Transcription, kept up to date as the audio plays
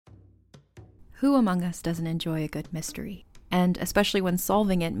Who among us doesn't enjoy a good mystery? And especially when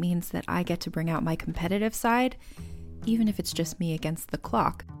solving it means that I get to bring out my competitive side, even if it's just me against the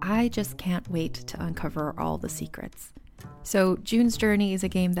clock. I just can't wait to uncover all the secrets. So June's Journey is a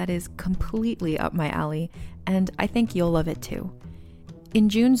game that is completely up my alley, and I think you'll love it too. In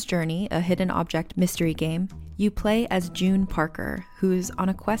June's Journey, a hidden object mystery game, you play as June Parker, who's on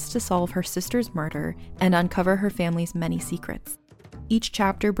a quest to solve her sister's murder and uncover her family's many secrets. Each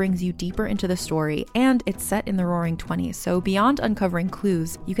chapter brings you deeper into the story, and it's set in the Roaring '20s, so beyond uncovering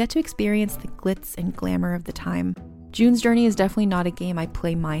clues, you get to experience the glitz and glamour of the time. June's Journey is definitely not a game I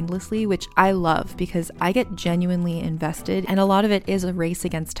play mindlessly, which I love because I get genuinely invested, and a lot of it is a race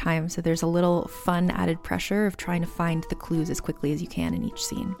against time, so there's a little fun added pressure of trying to find the clues as quickly as you can in each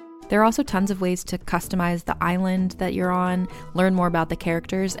scene. There are also tons of ways to customize the island that you're on, learn more about the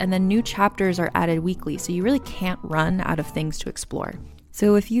characters, and then new chapters are added weekly, so you really can't run out of things to explore.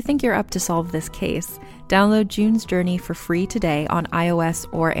 So if you think you're up to solve this case, download June's Journey for free today on iOS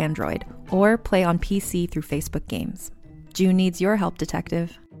or Android, or play on PC through Facebook Games. June needs your help,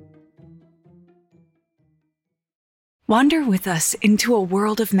 detective. Wander with us into a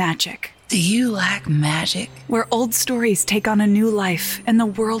world of magic. Do you like magic? Where old stories take on a new life and the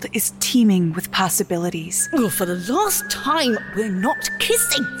world is teeming with possibilities. Oh, for the last time, we're not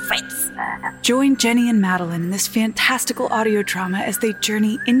kissing, Fritz. Join Jenny and Madeline in this fantastical audio drama as they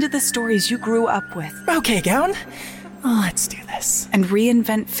journey into the stories you grew up with. Okay, Gown. Let's do this. And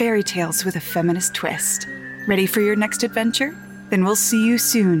reinvent fairy tales with a feminist twist. Ready for your next adventure? Then we'll see you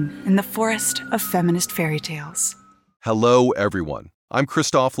soon in the forest of feminist fairy tales. Hello, everyone. I'm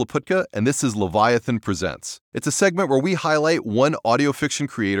Christoph Laputka, and this is Leviathan Presents. It's a segment where we highlight one audio fiction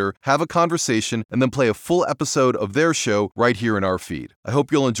creator, have a conversation, and then play a full episode of their show right here in our feed. I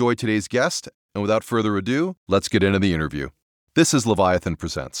hope you'll enjoy today's guest, and without further ado, let's get into the interview. This is Leviathan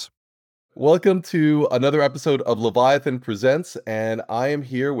Presents. Welcome to another episode of Leviathan Presents, and I am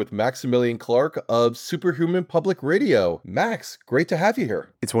here with Maximilian Clark of Superhuman Public Radio. Max, great to have you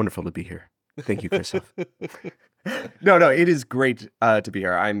here. It's wonderful to be here. Thank you, Christoph. No, it is great to be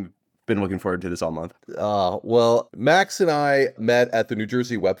here. I'm been looking forward to this all month. Well, Max and I met at the New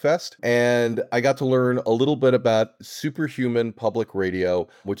Jersey Web Fest, and I got to learn a little bit about Superhuman Public Radio,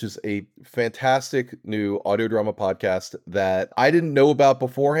 which is a fantastic new audio drama podcast that I didn't know about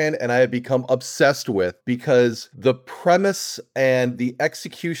beforehand, and I have become obsessed with because the premise and the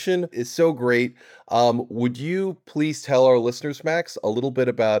execution is so great. Would you please tell our listeners, Max, a little bit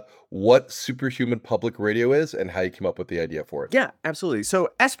about what Superhuman Public Radio is and how you came up with the idea for it? Yeah, absolutely. So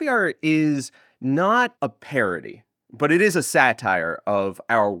SPR is not a parody, but it is a satire of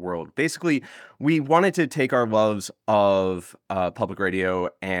our world. Basically, we wanted to take our loves of public radio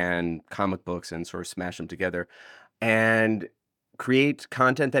and comic books and sort of smash them together and create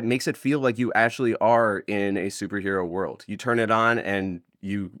content that makes it feel like you actually are in a superhero world. You turn it on and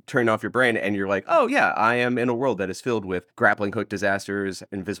you turn off your brain and you're like, oh yeah, I am in a world that is filled with grappling hook disasters,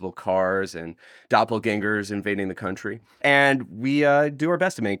 invisible cars, and doppelgangers invading the country. And we do our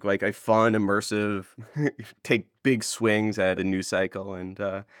best to make like a fun, immersive, take big swings at a news cycle and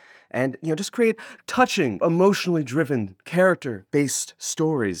just create touching, emotionally driven, character-based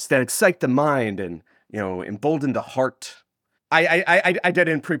stories that excite the mind and, embolden the heart. I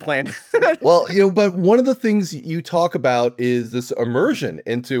didn't pre-plan. Well, but one of the things you talk about is this immersion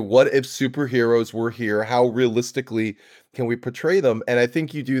into what if superheroes were here? How realistically can we portray them? And I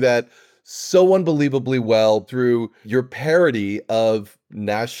think you do that so unbelievably well through your parody of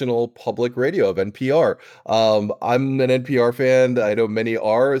National Public Radio, of NPR. I'm an NPR fan. I know many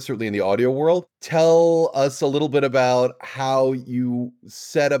are, certainly in the audio world. Tell us a little bit about how you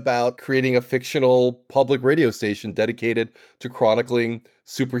set about creating a fictional public radio station dedicated to chronicling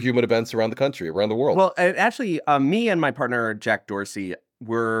superhuman events around the country, around the world. Well, actually, me and my partner, Jack Dorsey,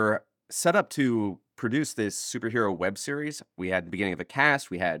 were set up to produce this superhero web series. We had the beginning of the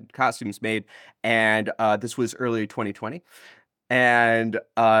cast, we had costumes made, and this was early 2020. And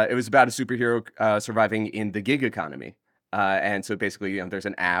it was about a superhero surviving in the gig economy. And so basically, there's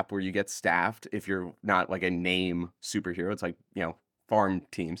an app where you get staffed if you're not like a name superhero. It's like, farm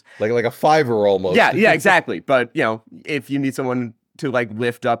teams. Like a Fiverr almost. Yeah, exactly. But, if you need someone to like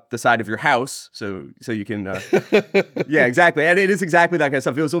lift up the side of your house so you can yeah, exactly. And it is exactly that kind of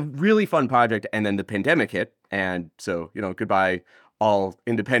stuff. It was a really fun project, and then the pandemic hit, and so goodbye all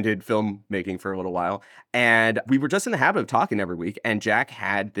independent filmmaking for a little while. And we were just in the habit of talking every week, and Jack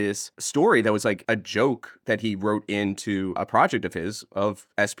had this story that was like a joke that he wrote into a project of his of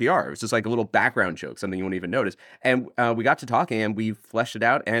SPR. It was just like a little background joke, something you wouldn't even notice. And we got to talking and we fleshed it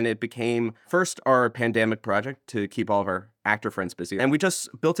out, and it became first our pandemic project to keep all of our actor friends busy. And we just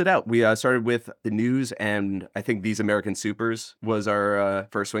built it out. We started with the news, and I think These American Supers was our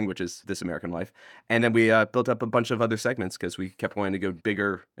first swing, which is This American Life. And then we built up a bunch of other segments because we kept wanting to go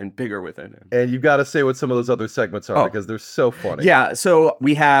bigger and bigger with it. And you've got to say what some of those other segments are because they're so funny. Yeah, so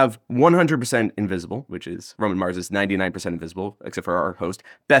we have 100% Invisible, which is Roman Mars is 99% invisible, except for our host.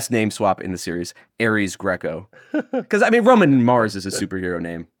 Best name swap in the series, Ares Greco. Because, I mean, Roman Mars is a superhero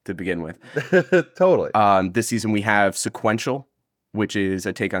name to begin with. Totally. This season we have Sequential, which is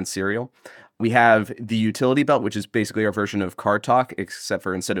a take on Serial. We have the Utility Belt, which is basically our version of Car Talk, except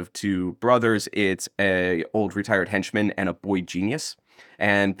for instead of two brothers, it's a old retired henchman and a boy genius.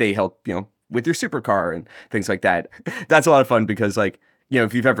 And they help, with your supercar and things like that. That's a lot of fun because, like,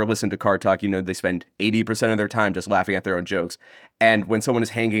 if you've ever listened to Car Talk, they spend 80% of their time just laughing at their own jokes. And when someone is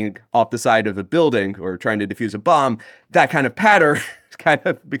hanging off the side of a building or trying to defuse a bomb, that kind of patter kind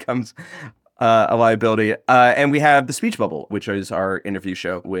of becomes a liability. And we have The Speech Bubble, which is our interview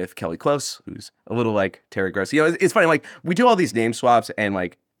show with Kelly Close, who's a little like Terry Gross. It's funny, like, we do all these name swaps and,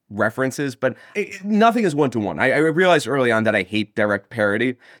 like, references, but nothing is one-to-one. I realized early on that I hate direct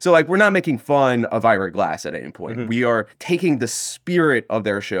parody. So, like, we're not making fun of Ira Glass at any point. Mm-hmm. We are taking the spirit of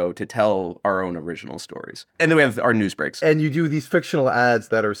their show to tell our own original stories. And then we have our news breaks. And you do these fictional ads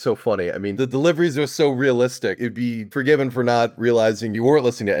that are so funny. I mean, the deliveries are so realistic. It'd be forgiven for not realizing you weren't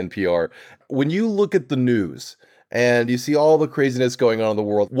listening to NPR. When you look at the news and you see all the craziness going on in the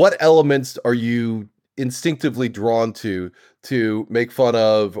world, what elements are you instinctively drawn to make fun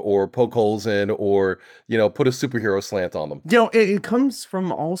of or poke holes in or, put a superhero slant on them? It comes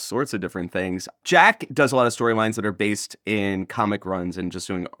from all sorts of different things. Jack does a lot of storylines that are based in comic runs and just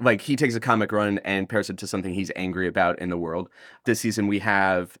doing, like, he takes a comic run and pairs it to something he's angry about in the world. This season we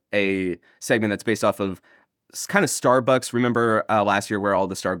have a segment that's based off of kind of Starbucks. Remember last year where all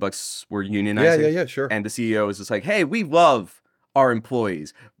the Starbucks were unionizing? Yeah, sure. And the CEO is just like, hey, we love our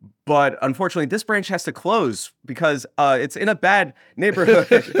employees, but unfortunately this branch has to close because it's in a bad neighborhood.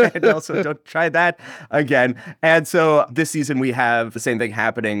 And also don't try that again. And so this season we have the same thing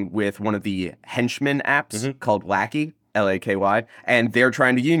happening with one of the henchmen apps called Lackey, Laky, and they're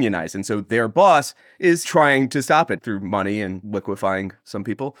trying to unionize. And so their boss is trying to stop it through money and liquefying some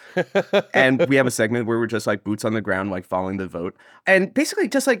people. And we have a segment where we're just like boots on the ground, like following the vote. And basically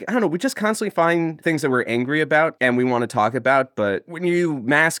just like, I don't know, we just constantly find things that we're angry about and we want to talk about. But when you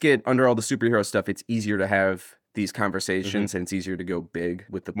mask it under all the superhero stuff, it's easier to have these conversations and it's easier to go big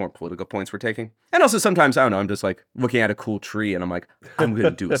with the more political points we're taking. And also sometimes, I don't know, I'm just like looking at a cool tree and I'm like, I'm going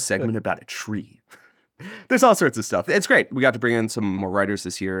to do a segment about a tree. There's all sorts of stuff. It's great. We got to bring in some more writers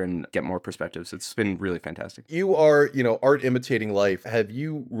this year and get more perspectives. It's been really fantastic. You are, art imitating life. Have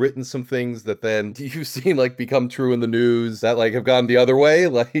you written some things that then you've seen like become true in the news that like have gone the other way?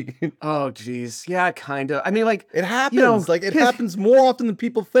 Like, oh, geez. Yeah, kind of. I mean, like, it happens. It happens more often than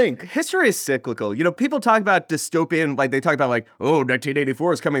people think. History is cyclical. People talk about dystopian, like they talk about like,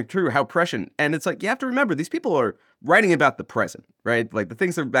 1984 is coming true. How prescient. And it's like, you have to remember, these people are writing about the present, right? Like the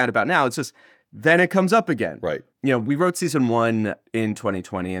things they're mad about now, it's just, then it comes up again. Right. We wrote season 1 in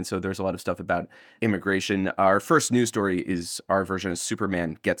 2020, and so there's a lot of stuff about immigration. Our first news story is our version of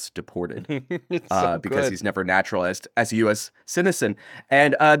Superman gets deported because he's never naturalized as a U.S. citizen.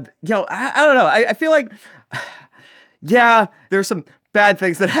 And, I don't know. I feel like, yeah, there's some bad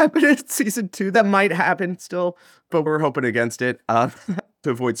things that happen in season 2 that might happen still, but we're hoping against it. To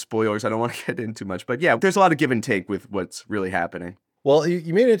avoid spoilers, I don't want to get in too much. But yeah, there's a lot of give and take with what's really happening. Well,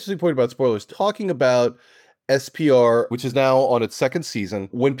 you made an interesting point about spoilers. Talking about SPR, which is now on its second season,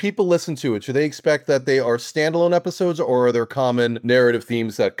 when people listen to it, should they expect that they are standalone episodes or are there common narrative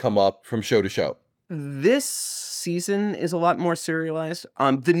themes that come up from show to show? This season is a lot more serialized.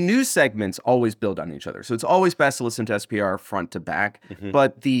 The news segments always build on each other. So it's always best to listen to SPR front to back.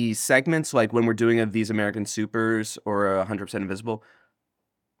 But the segments, like when we're doing These American Supers or 100% Invisible,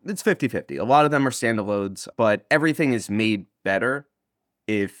 it's 50-50. A lot of them are standalones, but everything is made better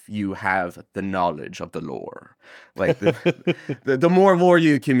if you have the knowledge of the lore. Like the more lore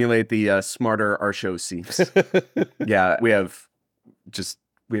you accumulate, the smarter our show seems. Yeah, we have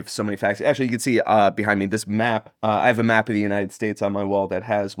so many facts. Actually, you can see behind me this map. I have a map of the United States on my wall that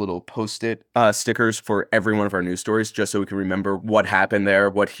has little Post-it stickers for every one of our news stories, just so we can remember what happened there,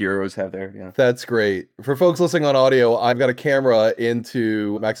 what heroes have there. Yeah, that's great. For folks listening on audio, I've got a camera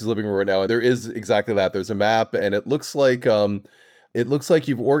into Max's living room right now, and there is exactly that. There's a map, and it looks like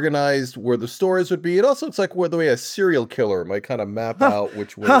you've organized where the stories would be. It also looks like where the way a serial killer might kind of map out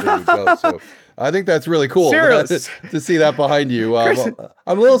which way they would go. So I think that's really cool to see that behind you. I'm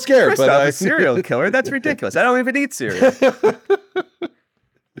a little scared, but a serial killer? That's ridiculous. I don't even eat cereal.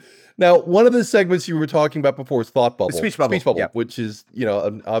 Now, one of the segments you were talking about before was Thought Bubble. Speech Bubble, yeah. which is,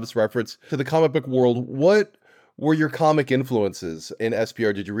 an obvious reference to the comic book world. What were your comic influences in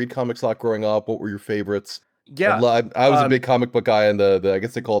SPR? Did you read comics a lot growing up? What were your favorites? Yeah. I was a big comic book guy in the I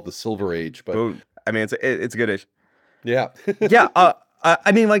guess they call it the Silver Age, but I mean, it's a good age. yeah. Yeah.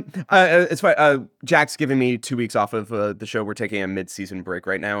 I mean, like, it's fine. Jack's giving me 2 weeks off of the show. We're taking a mid-season break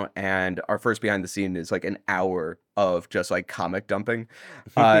right now, and our first behind the scene is like an hour of just like comic dumping.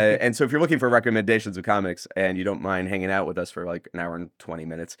 And so if you're looking for recommendations of comics and you don't mind hanging out with us for like an hour and 20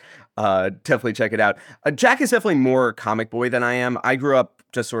 minutes, definitely check it out. Jack is definitely more comic boy than I am. I grew up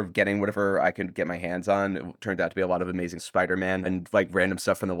just sort of getting whatever I could get my hands on. It turned out to be a lot of Amazing Spider-Man and like random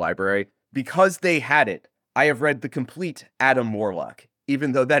stuff from the library. Because they had it, I have read the complete Adam Warlock,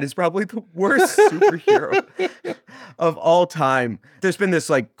 even though that is probably the worst superhero of all time. There's been this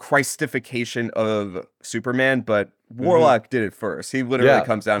like Christification of Superman, but Warlock did it first. He literally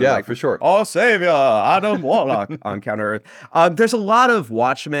comes down and like, for sure. "Oh, savior, Adam Warlock" on Counter Earth. There's a lot of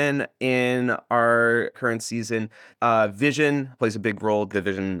Watchmen in our current season. Vision plays a big role. The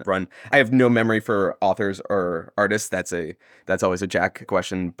Vision run. I have no memory for authors or artists. That's always a Jack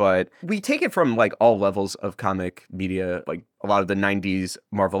question. But we take it from like all levels of comic media, like a lot of the 90s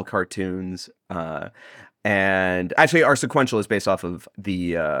Marvel cartoons. And actually, our sequential is based off of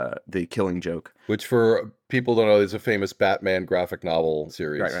the Killing Joke, which for people who don't know is a famous Batman graphic novel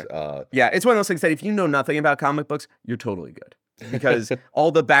series. Right. Yeah, it's one of those things that if you know nothing about comic books, you're totally good, because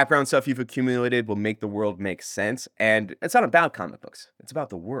all the background stuff you've accumulated will make the world make sense. And it's not about comic books; it's about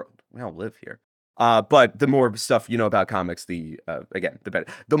the world. We all live here. But the more stuff you know about comics, the better.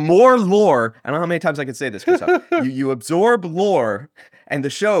 The more lore, I don't know how many times I can say this, Chris. you absorb lore, and the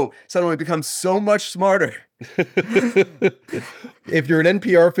show suddenly becomes so much smarter. If you're an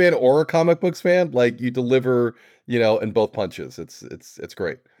NPR fan or a comic books fan, like you deliver, in both punches. It's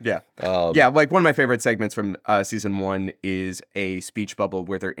great. Yeah. Like one of my favorite segments from season 1 is a speech bubble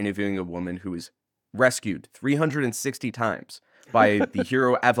where they're interviewing a woman who is rescued 360 times by the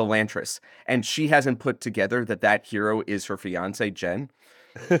hero Avalantris, and she hasn't put together that hero is her fiance Jen.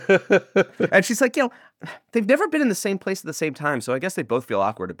 And she's like, they've never been in the same place at the same time, so I guess they both feel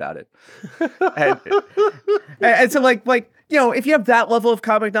awkward about it. And so like if you have that level of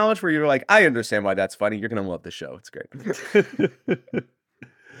comic knowledge where you're like, I understand why that's funny, you're gonna love the show. It's great.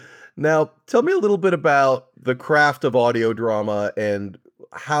 Now, tell me a little bit about the craft of audio drama and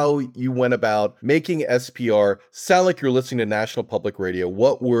how you went about making SPR sound like you're listening to National Public Radio.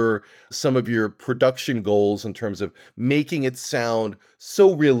 What were some of your production goals in terms of making it sound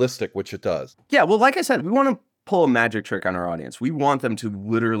so realistic, which it does? Yeah, well, like I said, we want to pull a magic trick on our audience. We want them to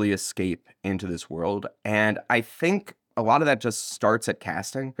literally escape into this world. And I think a lot of that just starts at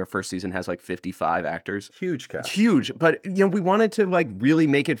casting. Our first season has like 55 actors. Huge cast. Huge. But, we wanted to like really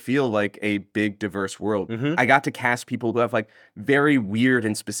make it feel like a big, diverse world. Mm-hmm. I got to cast people who have like very weird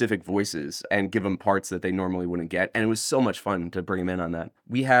and specific voices and give them parts that they normally wouldn't get. And it was so much fun to bring them in on that.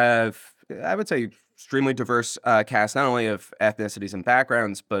 We have, I would say, extremely diverse cast, not only of ethnicities and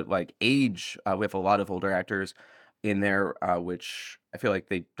backgrounds, but like age. We have a lot of older actors in there, which I feel like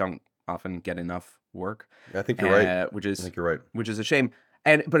they don't often get enough work. I think you're right. I think you're right. Which is a shame.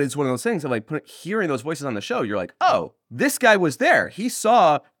 But it's one of those things of like hearing those voices on the show, you're like, oh, this guy was there. He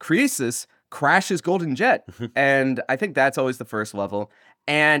saw Croesus crash his golden jet. And I think that's always the first level.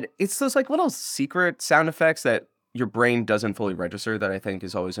 And it's those like little secret sound effects that your brain doesn't fully register that I think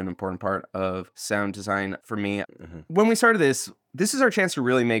is always an important part of sound design for me. Mm-hmm. When we started this is our chance to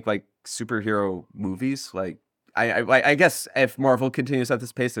really make like superhero movies. Like I guess if Marvel continues at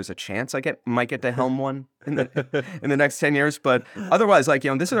this pace, there's a chance I might get to helm one in the next 10 years. But otherwise, like,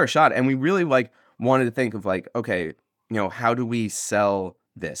 this is our shot. And we really like wanted to think of like, okay, how do we sell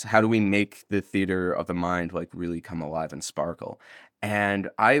this? How do we make the theater of the mind like really come alive and sparkle? And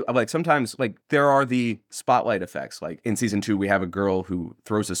I like sometimes like there are the spotlight effects. Like in season 2, we have a girl who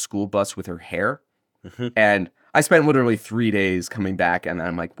throws a school bus with her hair. Mm-hmm. And I spent literally 3 days coming back and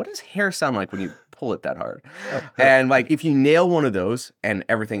I'm like, what does hair sound like when you pull it that hard? And like if you nail one of those and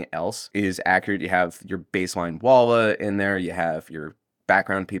everything else is accurate, you have your baseline walla in there, you have your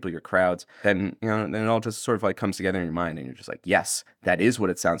background people, your crowds, then then it all just sort of like comes together in your mind and you're just like, yes, that is what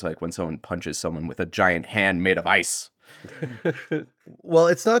it sounds like when someone punches someone with a giant hand made of ice. Well,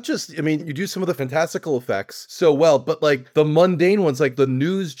 it's not just, you do some of the fantastical effects so well, but like the mundane ones, like the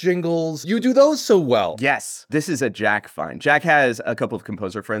news jingles, you do those so well. Yes. This is a Jack find. Jack has a couple of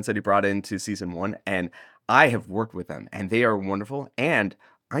composer friends that he brought into season 1, and I have worked with them, and they are wonderful, and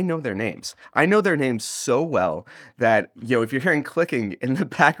I know their names. I know their names so well that, if you're hearing clicking in the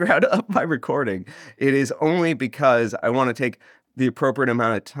background of my recording, it is only because I want to take the appropriate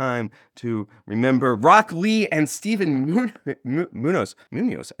amount of time to remember Rock Lee and Stephen Munoz.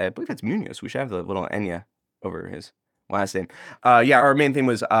 I believe it's Munoz. We should have the little Enya over his last name. Our main theme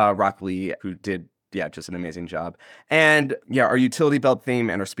was Rock Lee, who did just an amazing job. And our utility belt theme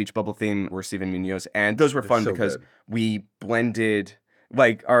and our speech bubble theme were Stephen Munoz. And those were fun because we blended,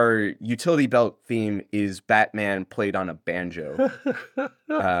 like, our utility belt theme is Batman played on a banjo.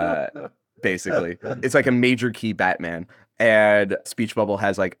 Basically. It's like a major key Batman. And speech bubble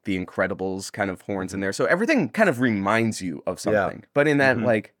has like the Incredibles kind of horns in there. So everything kind of reminds you of something. But in that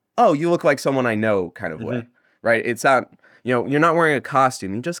like, oh, you look like someone I know kind of way. Right? It's not, you're not wearing a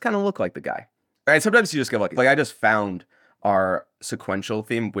costume. You just kind of look like the guy. Right? Sometimes you just get lucky. Like I just found our sequential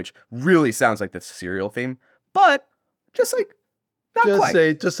theme, which really sounds like the serial theme, but just like not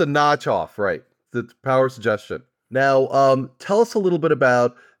quite. Just a notch off, right? The power of suggestion. Now, tell us a little bit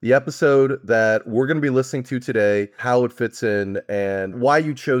about the episode that we're going to be listening to today, how it fits in, and why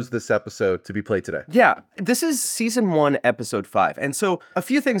you chose this episode to be played today. Yeah, this is season 1, episode 5. And so a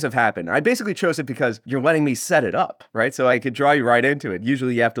few things have happened. I basically chose it because you're letting me set it up, right? So I could draw you right into it.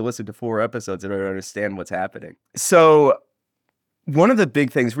 Usually you have to listen to 4 episodes in order to understand what's happening. So one of the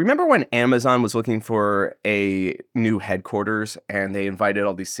big things, remember when Amazon was looking for a new headquarters and they invited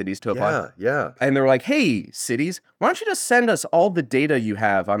all these cities to apply? Yeah. And they were like, hey, cities, why don't you just send us all the data you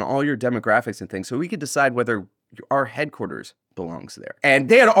have on all your demographics and things so we could decide whether our headquarters belongs there. And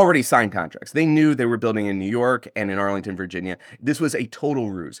they had already signed contracts. They knew they were building in New York and in Arlington, Virginia. This was a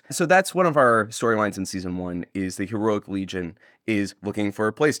total ruse. So that's one of our storylines in season 1 is the Heroic Legion is looking for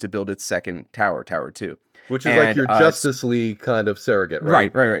a place to build its second tower, Tower 2. Which is like your Justice League kind of surrogate,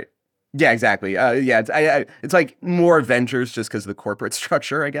 right? Right. Yeah, exactly. It's like more Avengers just because of the corporate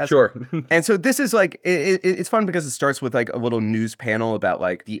structure, I guess. Sure. And so this is like, it's fun because it starts with like a little news panel about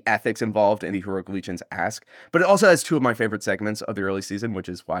like the ethics involved in the Heroic Legion's ask. But it also has 2 of my favorite segments of the early season, which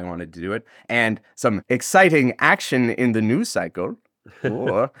is why I wanted to do it. And some exciting action in the news cycle.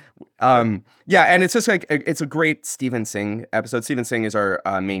 Cool. And it's just like, it's a great Steven Singh episode. Steven Singh is our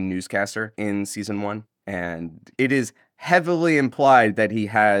main newscaster in season 1. And it is heavily implied that he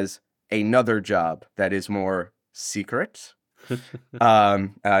has another job that is more secret. He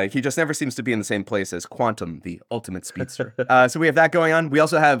just never seems to be in the same place as Quantum, the ultimate speedster. So we have that going on. We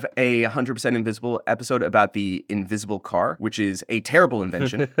also have a 100% Invisible episode about the invisible car, which is a terrible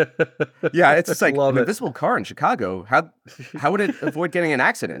invention. It's just like an invisible car in Chicago. How would it avoid getting in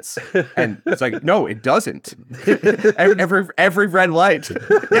accidents? And it's like, no, it doesn't. every red light.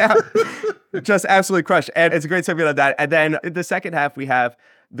 Just absolutely crushed. And it's a great segment of that. And then in the second half, we have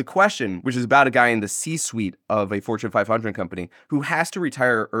The Question, which is about a guy in the C-suite of a Fortune 500 company who has to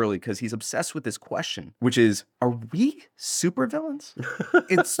retire early because he's obsessed with this question, which is, are we supervillains?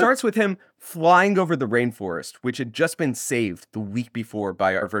 It starts with him flying over the rainforest, which had just been saved the week before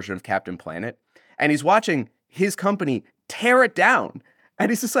by our version of Captain Planet. And he's watching his company tear it down.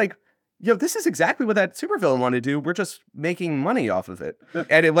 And he's just like, this is exactly what that supervillain wanted to do. We're just making money off of it.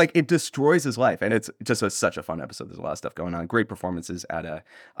 And it destroys his life. And it's just such a fun episode. There's a lot of stuff going on. Great performances out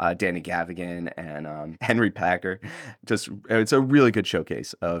of Danny Gavigan and Henry Packer. It's a really good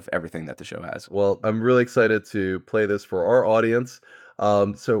showcase of everything that the show has. Well, I'm really excited to play this for our audience.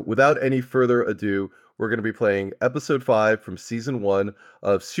 So without any further ado, we're going to be playing episode 5 from season 1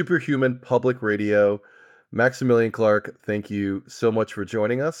 of Superhuman Public Radio. Maximilian Clark, thank you so much for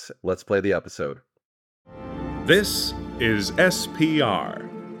joining us. Let's play the episode. This is SPR.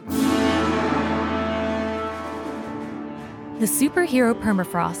 The superhero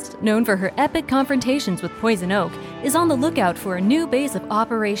Permafrost, known for her epic confrontations with Poison Oak, is on the lookout for a new base of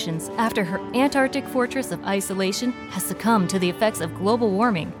operations after her Antarctic fortress of isolation has succumbed to the effects of global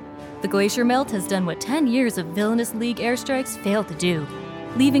warming. The glacier melt has done what 10 years of villainous League airstrikes failed to do,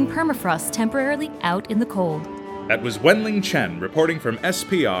 leaving Permafrost temporarily out in the cold. That was Wenling Chen reporting from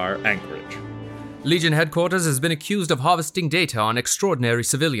SPR Anchorage. Legion Headquarters has been accused of harvesting data on extraordinary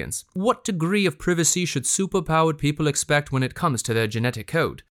civilians. What degree of privacy should superpowered people expect when it comes to their genetic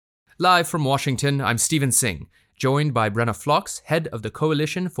code? Live from Washington, I'm Steven Singh, joined by Brenna Phlox, head of the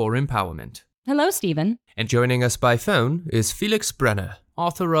Coalition for Empowerment. Hello, Steven. And joining us by phone is Felix Brenner,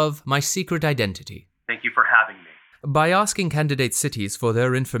 author of My Secret Identity. Thank you for having me. By asking candidate cities for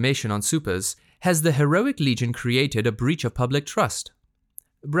their information on supers, has the Heroic Legion created a breach of public trust?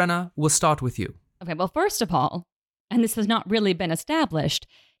 Brenna, we'll start with you. Okay, well, first of all, and this has not really been established,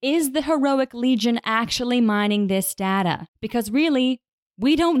 is the Heroic Legion actually mining this data? Because really,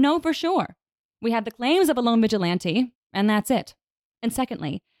 we don't know for sure. We have the claims of a lone vigilante, and that's it. And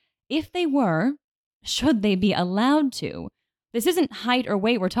secondly, if they were, should they be allowed to? This isn't height or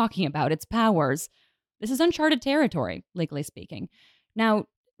weight we're talking about, it's powers. This is uncharted territory, legally speaking. Now,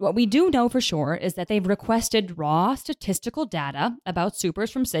 what we do know for sure is that they've requested raw statistical data about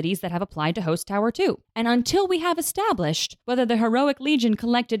supers from cities that have applied to host Tower 2. And until we have established whether the Heroic Legion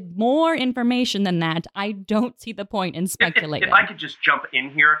collected more information than that, I don't see the point in speculating. If I could just jump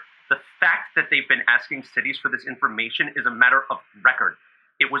in here, the fact that they've been asking cities for this information is a matter of record.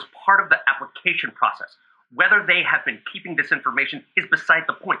 It was part of the application process. Whether they have been keeping this information is beside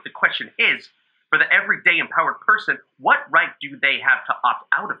the point. The question is, for the everyday empowered person, what right do they have to opt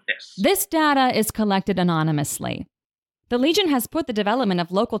out of this? This data is collected anonymously. The Legion has put the development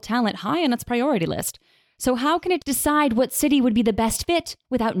of local talent high on its priority list. So how can it decide what city would be the best fit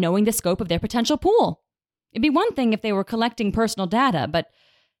without knowing the scope of their potential pool? It'd be one thing if they were collecting personal data, but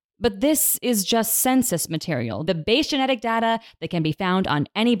this is just census material, the base genetic data that can be found on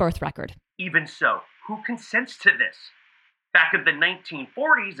any birth record. Even so, who consents to this? Back in the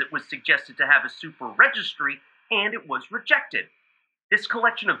 1940s, it was suggested to have a super registry, and it was rejected. This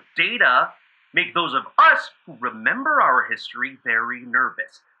collection of data make those of us who remember our history very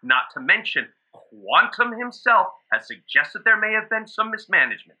nervous. Not to mention, Quantum himself has suggested there may have been some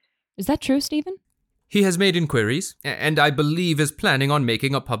mismanagement. Is that true, Stephen? He has made inquiries, and I believe is planning on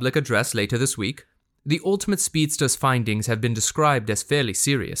making a public address later this week. The Ultimate Speedster's findings have been described as fairly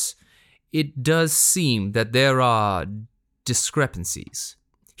serious. It does seem that there are discrepancies.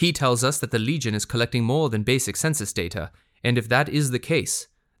 He tells us that the Legion is collecting more than basic census data, and if that is the case,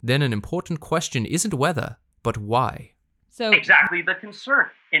 then an important question isn't whether, but why. So exactly the concern.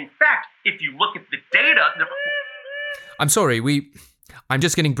 In fact, if you look at the data... I'm sorry, I'm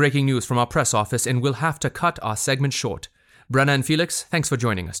just getting breaking news from our press office, and we'll have to cut our segment short. Brenna and Felix, thanks for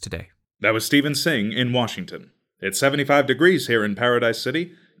joining us today. That was Stephen Singh in Washington. It's 75 degrees here in Paradise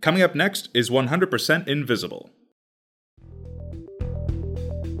City. Coming up next is 100% Invisible.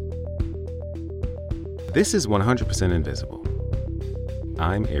 This is 100% Invisible.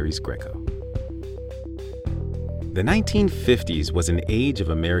 I'm Aries Greco. The 1950s was an age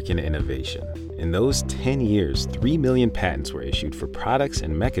of American innovation. In those 10 years, 3 million patents were issued for products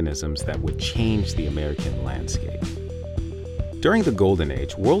and mechanisms that would change the American landscape. During the Golden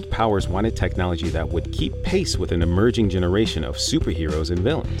Age, world powers wanted technology that would keep pace with an emerging generation of superheroes and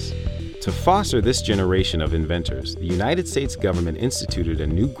villains. To foster this generation of inventors, the United States government instituted a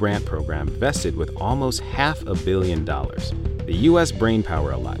new grant program vested with almost $500 million, the U.S.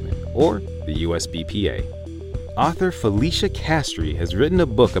 Brainpower Allotment, or the USBPA. Author Felicia Castry has written a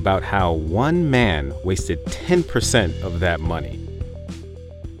book about how one man wasted 10% of that money.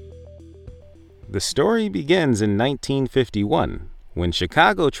 The story begins in 1951, when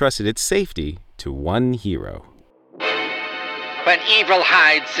Chicago trusted its safety to one hero. When evil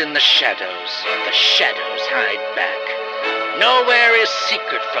hides in the shadows hide back. Nowhere is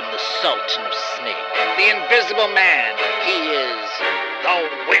secret from the Sultan of Snake. The Invisible Man, he is the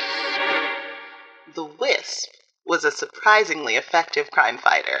Wisp. The Wisp was a surprisingly effective crime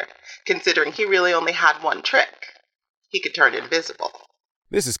fighter, considering he really only had one trick. He could turn invisible.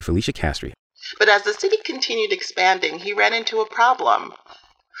 This is Felicia Castry. But as the city continued expanding, he ran into a problem.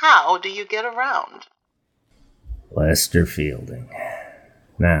 How do you get around? Lester Fielding.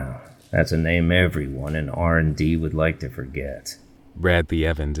 Now, that's a name everyone in R&D would like to forget. Bradley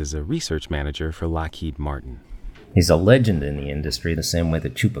Evans is a research manager for Lockheed Martin. He's a legend in the industry the same way the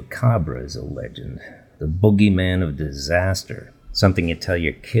Chupacabra is a legend. The boogeyman of disaster. Something you tell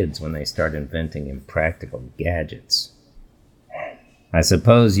your kids when they start inventing impractical gadgets. I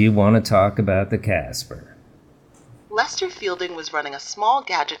suppose you want to talk about the Casper. Lester Fielding was running a small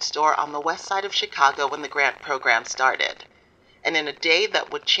gadget store on the west side of Chicago when the grant program started. And in a day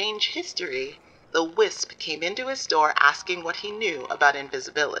that would change history, the Wisp came into his store asking what he knew about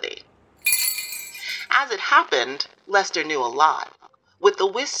invisibility. As it happened, Lester knew a lot. With the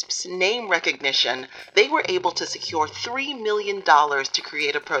Wisp's name recognition, they were able to secure $3 million to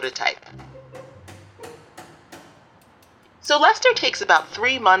create a prototype. So Lester takes about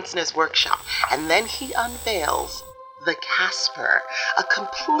 3 months in his workshop, and then he unveils the Casper, a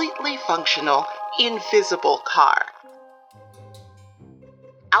completely functional, invisible car.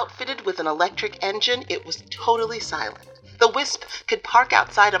 Outfitted with an electric engine, it was totally silent. The Wisp could park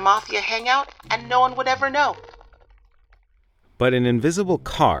outside a Mafia hangout, and no one would ever know. But an invisible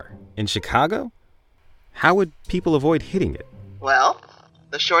car in Chicago? How would people avoid hitting it? Well,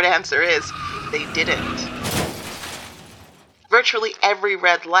 the short answer is they didn't. Virtually every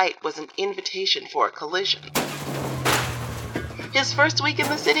red light was an invitation for a collision. His first week in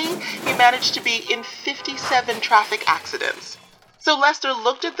the city, he managed to be in 57 traffic accidents. So Lester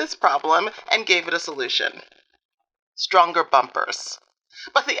looked at this problem and gave it a solution. Stronger bumpers.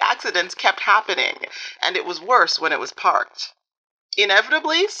 But the accidents kept happening, and it was worse when it was parked.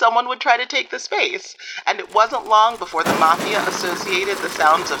 Inevitably, someone would try to take the space, and it wasn't long before the Mafia associated the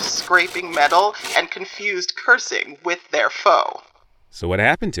sounds of scraping metal and confused cursing with their foe. So what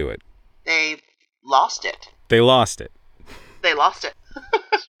happened to it? They lost it. They lost it. They lost it.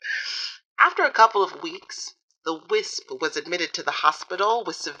 After a couple of weeks, the Wisp was admitted to the hospital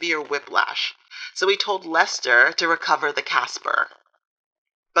with severe whiplash, so he told Lester to recover the Casper.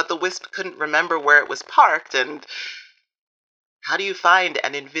 But the Wisp couldn't remember where it was parked, and how do you find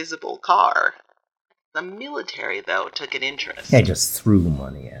an invisible car? The military, though, took an interest. I just threw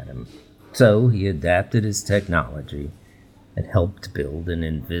money at him. So he adapted his technology and helped build an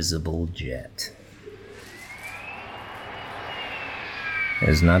invisible jet.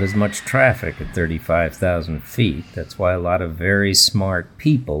 There's not as much traffic at 35,000 feet. That's why a lot of very smart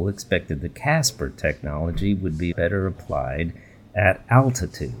people expected the Casper technology would be better applied at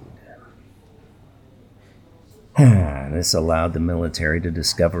altitude. This allowed the military to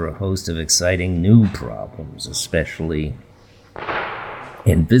discover a host of exciting new problems, especially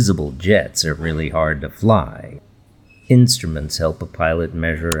invisible jets are really hard to fly. Instruments help a pilot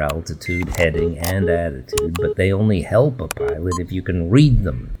measure altitude, heading, and attitude, but they only help a pilot if you can read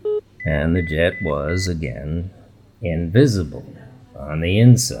them. And the jet was, again, invisible on the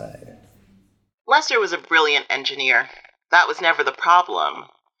inside. Lester was a brilliant engineer. That was never the problem.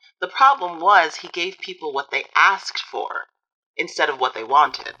 The problem was he gave people what they asked for, instead of what they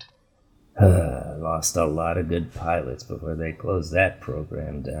wanted. Lost a lot of good pilots before they closed that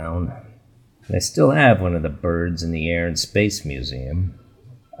program down. They still have one of the birds in the Air and Space Museum.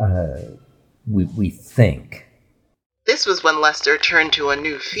 We think. This was when Lester turned to a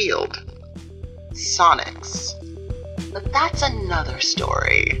new field. Sonics. But that's another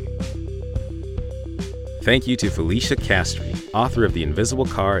story. Thank you to Felicia Castry, author of The Invisible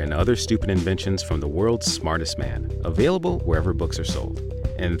Car and Other Stupid Inventions from the World's Smartest Man, available wherever books are sold.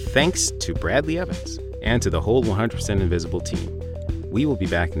 And thanks to Bradley Evans and to the whole 100% Invisible team. We will be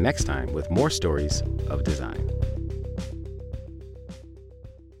back next time with more stories of design.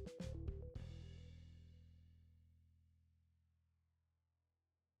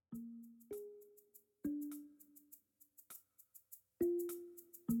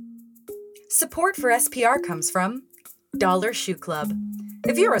 Support for SPR comes from Dollar Shoe Club.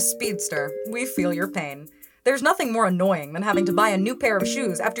 If you're a speedster, we feel your pain. There's nothing more annoying than having to buy a new pair of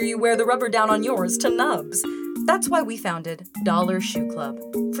shoes after you wear the rubber down on yours to nubs. That's why we founded Dollar Shoe Club.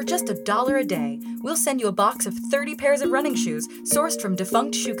 For just $1 a day, we'll send you a box of 30 pairs of running shoes sourced from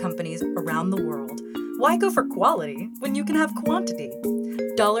defunct shoe companies around the world. Why go for quality when you can have quantity?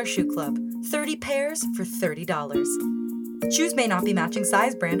 Dollar Shoe Club. 30 pairs for $30. Shoes may not be matching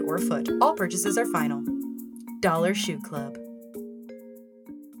size, brand, or foot. All purchases are final. Dollar Shoe Club.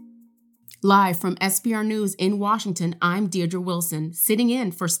 Live from SPR News in Washington, I'm Deirdre Wilson, sitting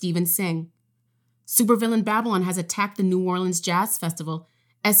in for Stephen Singh. Supervillain Babylon has attacked the New Orleans Jazz Festival.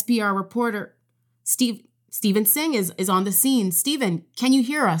 SPR reporter Stephen Singh is on the scene. Stephen, can you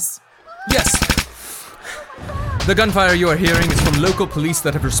hear us? Yes. The gunfire you are hearing is from local police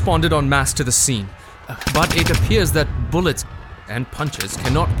that have responded en masse to the scene. But it appears that bullets and punches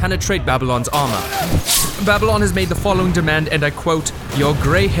cannot penetrate Babylon's armor. Babylon has made the following demand, and I quote, "Your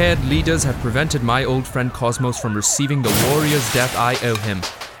gray-haired leaders have prevented my old friend Cosmos from receiving the warrior's death I owe him,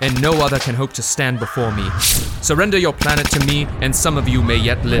 and no other can hope to stand before me. Surrender your planet to me, and some of you may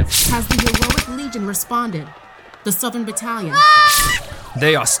yet live." Has the heroic Legion responded? The Southern Battalion?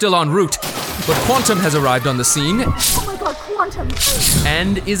 They are still en route, but Quantum has arrived on the scene. Oh my god, Quantum!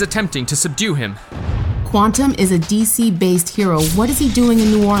 And is attempting to subdue him. Quantum is a DC-based hero. What is he doing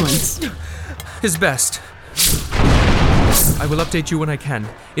in New Orleans? His best. I will update you when I can.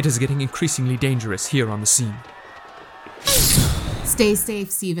 It is getting increasingly dangerous here on the scene. Stay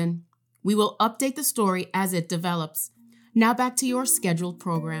safe, Stephen. We will update the story as it develops. Now back to your scheduled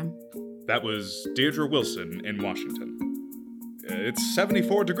program. That was Deirdre Wilson in Washington. It's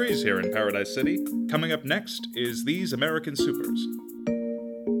 74 degrees here in Paradise City. Coming up next is These American Supers.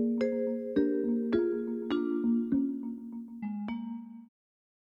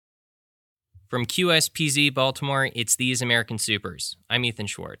 From QSPZ Baltimore, it's These American Supers. I'm Ethan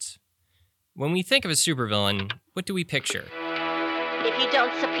Schwartz. When we think of a supervillain, what do we picture? If you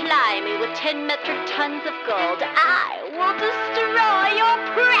don't supply me with 10 metric tons of gold, I will destroy your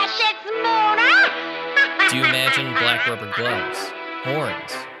precious Mona! Do you imagine black rubber gloves,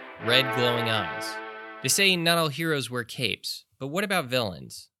 horns, red glowing eyes? They say not all heroes wear capes, but what about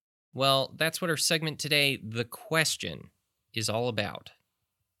villains? Well, that's what our segment today, The Question, is all about.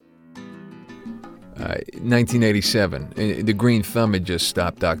 1987. The Green Thumb had just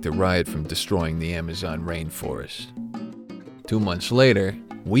stopped Dr. Riot from destroying the Amazon rainforest. 2 months later,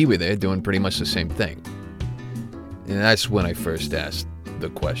 we were there doing pretty much the same thing. And that's when I first asked the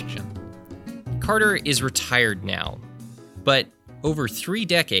question. Carter is retired now, but over 3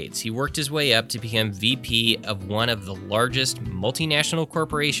 decades, he worked his way up to become VP of one of the largest multinational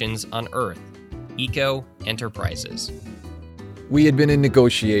corporations on Earth, Eco Enterprises. We had been in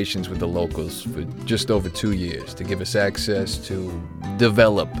negotiations with the locals for just over 2 years to give us access to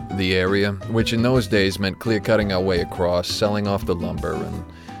develop the area, which in those days meant clear-cutting our way across, selling off the lumber, and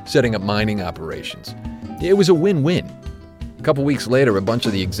setting up mining operations. It was a win-win. A couple weeks later, a bunch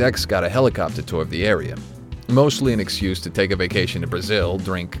of the execs got a helicopter tour of the area, mostly an excuse to take a vacation to Brazil,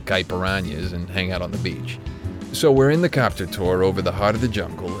 drink caipiranhas, and hang out on the beach. So we're in the copter tour over the heart of the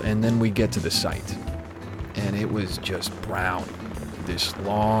jungle, and then we get to the site. And it was just brown. This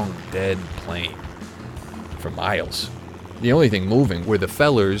long, dead plain. For miles. The only thing moving were the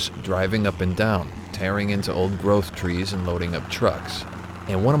fellers driving up and down, tearing into old growth trees and loading up trucks.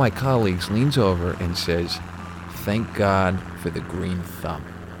 And one of my colleagues leans over and says, "Thank God for the Green Thumb."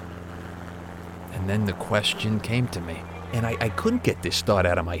 And then the question came to me, and I couldn't get this thought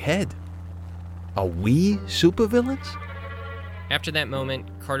out of my head. Are we supervillains? After that moment,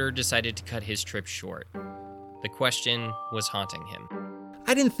 Carter decided to cut his trip short. The question was haunting him.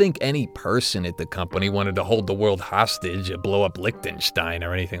 I didn't think any person at the company wanted to hold the world hostage or blow up Liechtenstein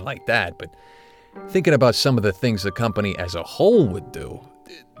or anything like that, but thinking about some of the things the company as a whole would do,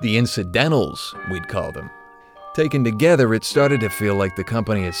 the incidentals, we'd call them, taken together, it started to feel like the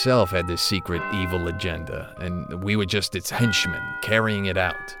company itself had this secret evil agenda, and we were just its henchmen carrying it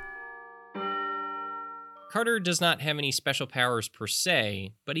out. Carter does not have any special powers per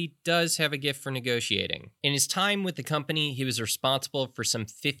se, but he does have a gift for negotiating. In his time with the company, he was responsible for some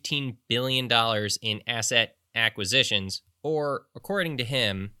 $15 billion in asset acquisitions, or, according to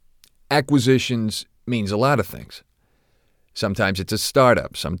him, acquisitions means a lot of things. Sometimes it's a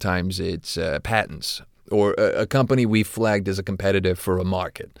startup, sometimes it's patents, or a company we flagged as a competitor for a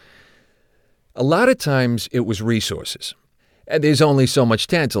market. A lot of times it was resources. There's only so much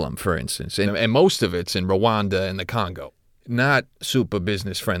tantalum, for instance, and most of it's in Rwanda and the Congo. Not super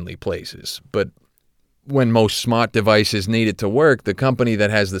business-friendly places, but when most smart devices need it to work, the company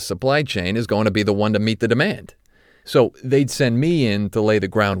that has the supply chain is going to be the one to meet the demand. So they'd send me in to lay the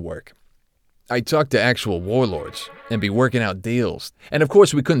groundwork. I'd talk to actual warlords and be working out deals. And of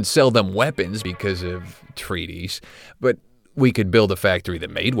course, we couldn't sell them weapons because of treaties, but we could build a factory that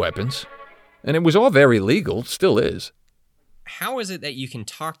made weapons. And it was all very legal, still is. How is it that you can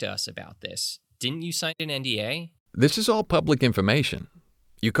talk to us about this? Didn't you sign an NDA? This is all public information.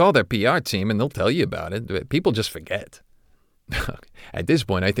 You call their PR team and they'll tell you about it. People just forget. At this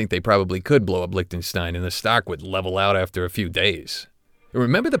point, I think they probably could blow up Liechtenstein and the stock would level out after a few days.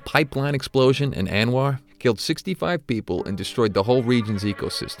 Remember the pipeline explosion in Anwar? Killed 65 people and destroyed the whole region's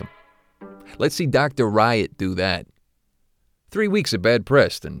ecosystem. Let's see Dr. Riot do that. 3 weeks of bad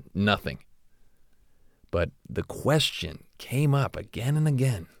press and nothing. But the question came up again and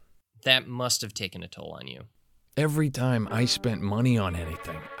again. That must have taken a toll on you. Every time I spent money on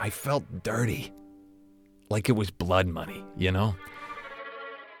anything, I felt dirty. Like it was blood money, you know?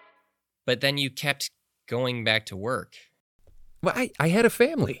 But then you kept going back to work. Well, I had a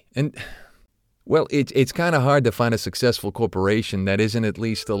family, and, well, it's kind of hard to find a successful corporation that isn't at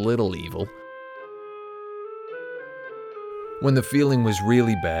least a little evil. When the feeling was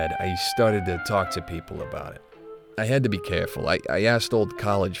really bad, I started to talk to people about it. I had to be careful. I asked old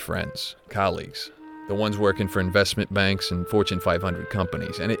college friends, colleagues, the ones working for investment banks and Fortune 500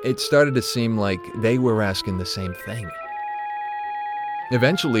 companies, and it started to seem like they were asking the same thing.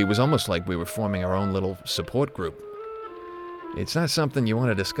 Eventually, it was almost like we were forming our own little support group. It's not something you want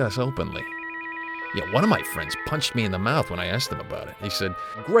to discuss openly. Yeah, one of my friends punched me in the mouth when I asked him about it. He said,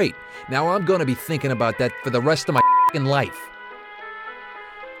 "Great, now I'm going to be thinking about that for the rest of my life."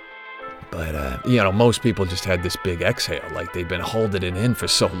 But, most people just had this big exhale, like they'd been holding it in for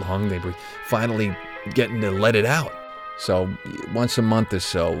so long, they were finally getting to let it out. So once a month or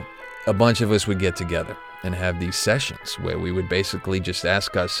so, a bunch of us would get together and have these sessions where we would basically just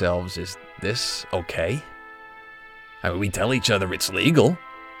ask ourselves, is this okay? I mean, we tell each other it's legal.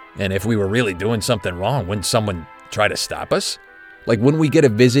 And if we were really doing something wrong, wouldn't someone try to stop us? Like, wouldn't we get a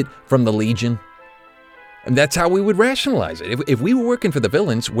visit from the Legion? And that's how we would rationalize it. If we were working for the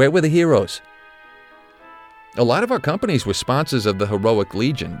villains, where were the heroes? A lot of our companies were sponsors of the Heroic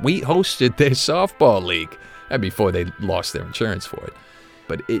Legion. We hosted their softball league, before they lost their insurance for it.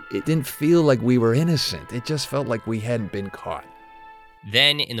 But it didn't feel like we were innocent. It just felt like we hadn't been caught.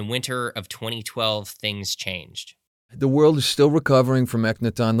 Then, in the winter of 2012, things changed. The world is still recovering from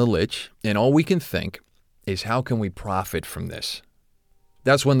Ecnaton the Lich, and all we can think is how can we profit from this?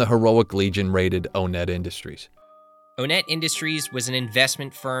 That's when the Heroic Legion raided Onet Industries. Onet Industries was an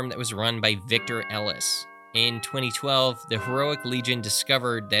investment firm that was run by Victor Ellis. In 2012, the Heroic Legion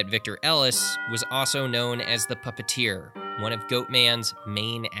discovered that Victor Ellis was also known as the Puppeteer, one of Goatman's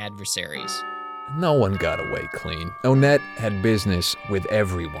main adversaries. No one got away clean. Onet had business with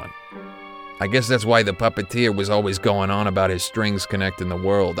everyone. I guess that's why the Puppeteer was always going on about his strings connecting the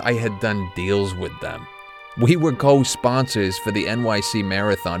world. I had done deals with them. We were co-sponsors for the NYC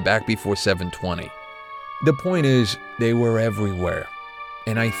Marathon back before 720. The point is, they were everywhere.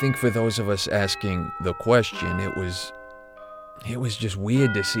 And I think for those of us asking the question, it was just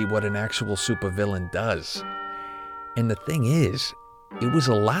weird to see what an actual supervillain does. And the thing is, it was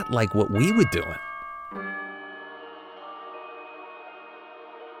a lot like what we were doing.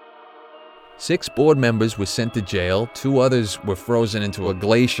 6 board members were sent to jail, 2 others were frozen into a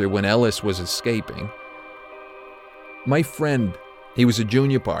glacier when Ellis was escaping. My friend, he was a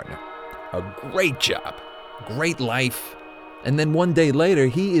junior partner. A great job, great life. And then one day later,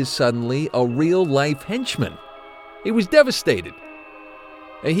 he is suddenly a real-life henchman. He was devastated.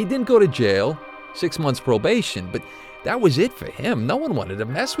 And he didn't go to jail, 6 months probation, but that was it for him. No one wanted to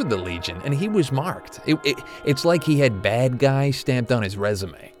mess with the Legion, and he was marked. It's like he had bad guy stamped on his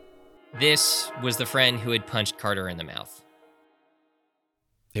resume. This was the friend who had punched Carter in the mouth.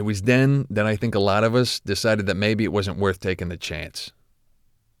 It was then that I think a lot of us decided that maybe it wasn't worth taking the chance.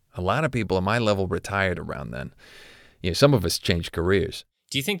 A lot of people at my level retired around then. You know, some of us changed careers.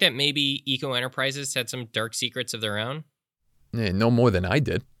 Do you think that maybe Eco Enterprises had some dark secrets of their own? Yeah, no more than I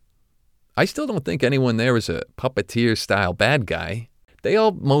did. I still don't think anyone there is a puppeteer-style bad guy. They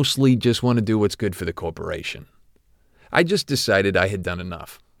all mostly just want to do what's good for the corporation. I just decided I had done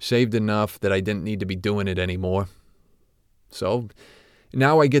enough. Saved enough that I didn't need to be doing it anymore. So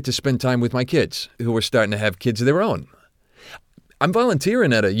now I get to spend time with my kids, who are starting to have kids of their own. I'm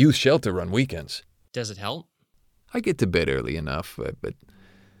volunteering at a youth shelter on weekends. Does it help? I get to bed early enough, but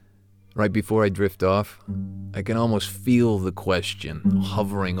right before I drift off, I can almost feel the question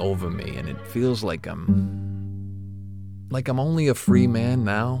hovering over me, and it feels like I'm only a free man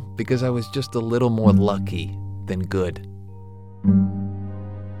now because I was just a little more lucky than good.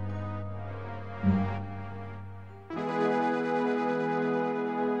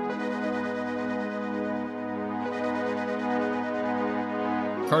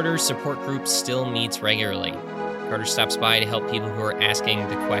 Carter's support group still meets regularly. Carter stops by to help people who are asking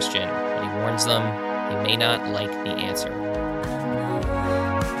the question, but he warns them he may not like the answer.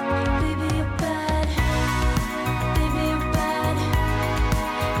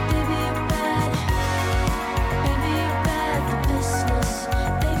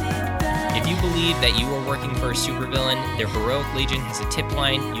 If you believe that you are working for a supervillain, the Heroic Legion has a tip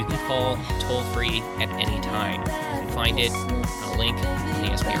line you can call toll-free at any time. You can find it on a link in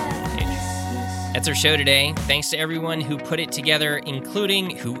the SPR homepage. That's our show today. Thanks to everyone who put it together,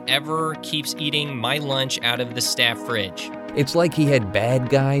 including whoever keeps eating my lunch out of the staff fridge. It's like he had bad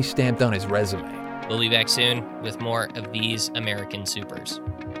guy stamped on his resume. We'll be back soon with more of these American supers.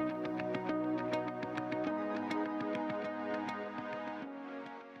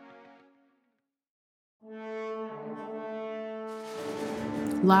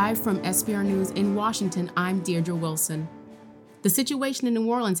 Live from SPR News in Washington, I'm Deirdre Wilson. The situation in New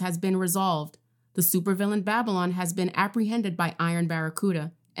Orleans has been resolved. The supervillain Babylon has been apprehended by Iron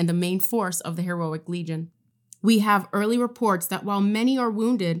Barracuda and the main force of the Heroic Legion. We have early reports that while many are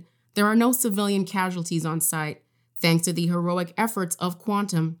wounded, there are no civilian casualties on site, thanks to the heroic efforts of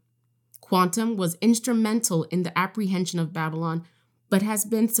Quantum. Quantum was instrumental in the apprehension of Babylon, but has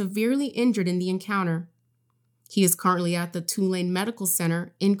been severely injured in the encounter. He is currently at the Tulane Medical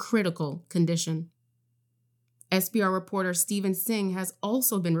Center in critical condition. SBR reporter Steven Singh has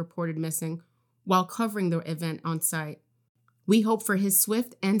also been reported missing while covering the event on site. We hope for his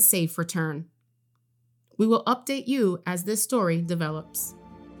swift and safe return. We will update you as this story develops.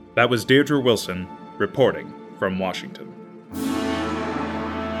 That was Deirdre Wilson reporting from Washington.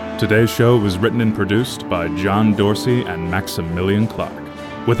 Today's show was written and produced by John Dorsey and Maximilian Clark,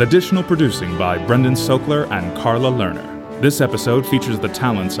 with additional producing by Brendan Sokler and Carla Lerner. This episode features the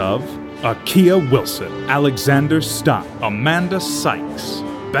talents of Akia Wilson, Alexander Stein, Amanda Sykes,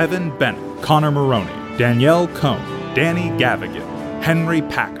 Bevan Bennett, Connor Maroney, Danielle Cohn, Danny Gavigan, Henry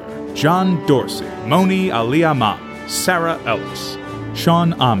Packer, John Dorsey, Moni Ali Ahmad, Sarah Ellis,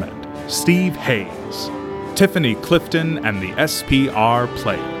 Sean Ahmed, Steve Hayes, Tiffany Clifton, and the SPR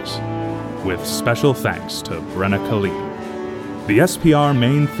players, with special thanks to Brenna Khalid. The SPR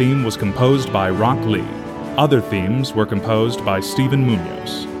main theme was composed by Rock Lee. Other themes were composed by Stephen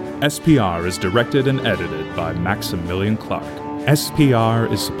Munoz. SPR is directed and edited by Maximilian Clark.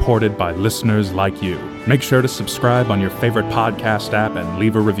 SPR is supported by listeners like you. Make sure to subscribe on your favorite podcast app and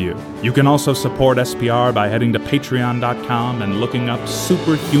leave a review. You can also support SPR by heading to patreon.com and looking up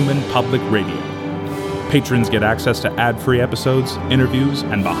Superhuman Public Radio. Patrons get access to ad-free episodes, interviews,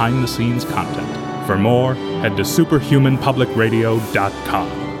 and behind-the-scenes content. For more, head to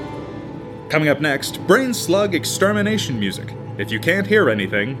superhumanpublicradio.com. Coming up next, brain slug extermination music. If you can't hear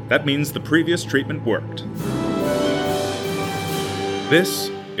anything, that means the previous treatment worked. This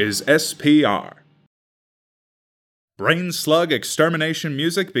is SPR. Brain slug extermination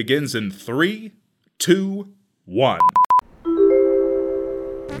music begins in 3, 2, 1.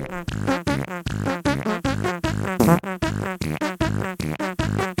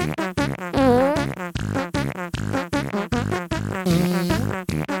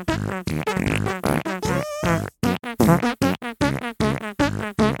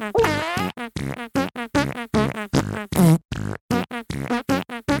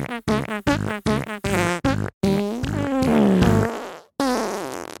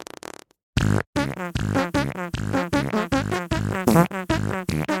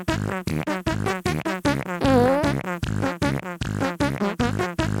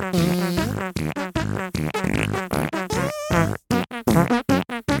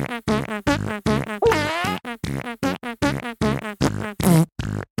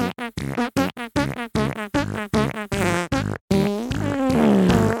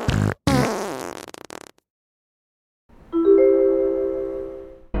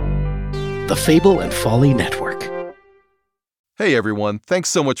 The Fable and Folly Network. Hey everyone, thanks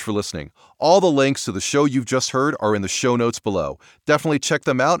so much for listening. All the links to the show you've just heard are in the show notes below. Definitely check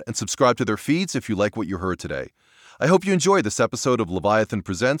them out and subscribe to their feeds if you like what you heard today. I hope you enjoyed this episode of Leviathan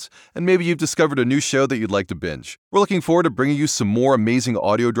Presents, and maybe you've discovered a new show that you'd like to binge. We're looking forward to bringing you some more amazing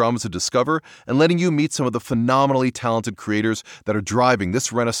audio dramas to discover and letting you meet some of the phenomenally talented creators that are driving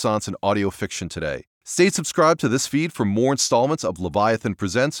this renaissance in audio fiction today. Stay subscribed to this feed for more installments of Leviathan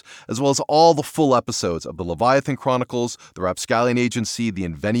Presents, as well as all the full episodes of the Leviathan Chronicles, the Rapscallion Agency, the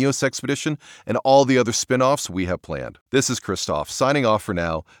Invenios Expedition, and all the other spin-offs we have planned. This is Christoph, signing off for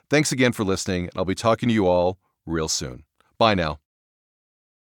now. Thanks again for listening, and I'll be talking to you all real soon. Bye now.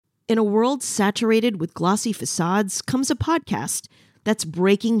 In a world saturated with glossy facades comes a podcast that's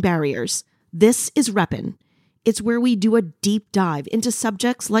breaking barriers. This is Reppin'. It's where we do a deep dive into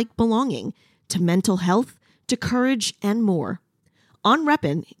subjects like belonging, to mental health, to courage, and more. On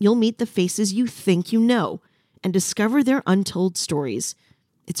Reppin', you'll meet the faces you think you know and discover their untold stories.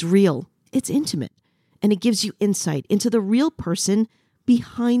 It's real, it's intimate, and it gives you insight into the real person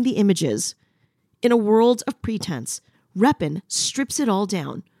behind the images. In a world of pretense, Reppin' strips it all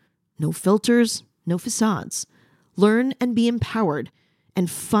down. No filters, no facades. Learn and be empowered,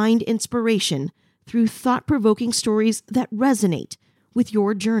 and find inspiration through thought-provoking stories that resonate with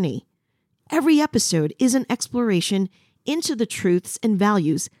your journey. Every episode is an exploration into the truths and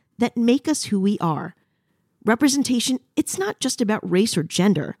values that make us who we are. Representation, it's not just about race or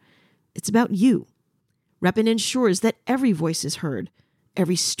gender. It's about you. Reppin' ensures that every voice is heard,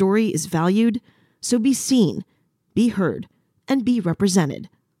 every story is valued, so be seen, be heard, and be represented.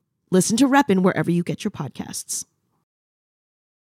 Listen to Reppin' wherever you get your podcasts.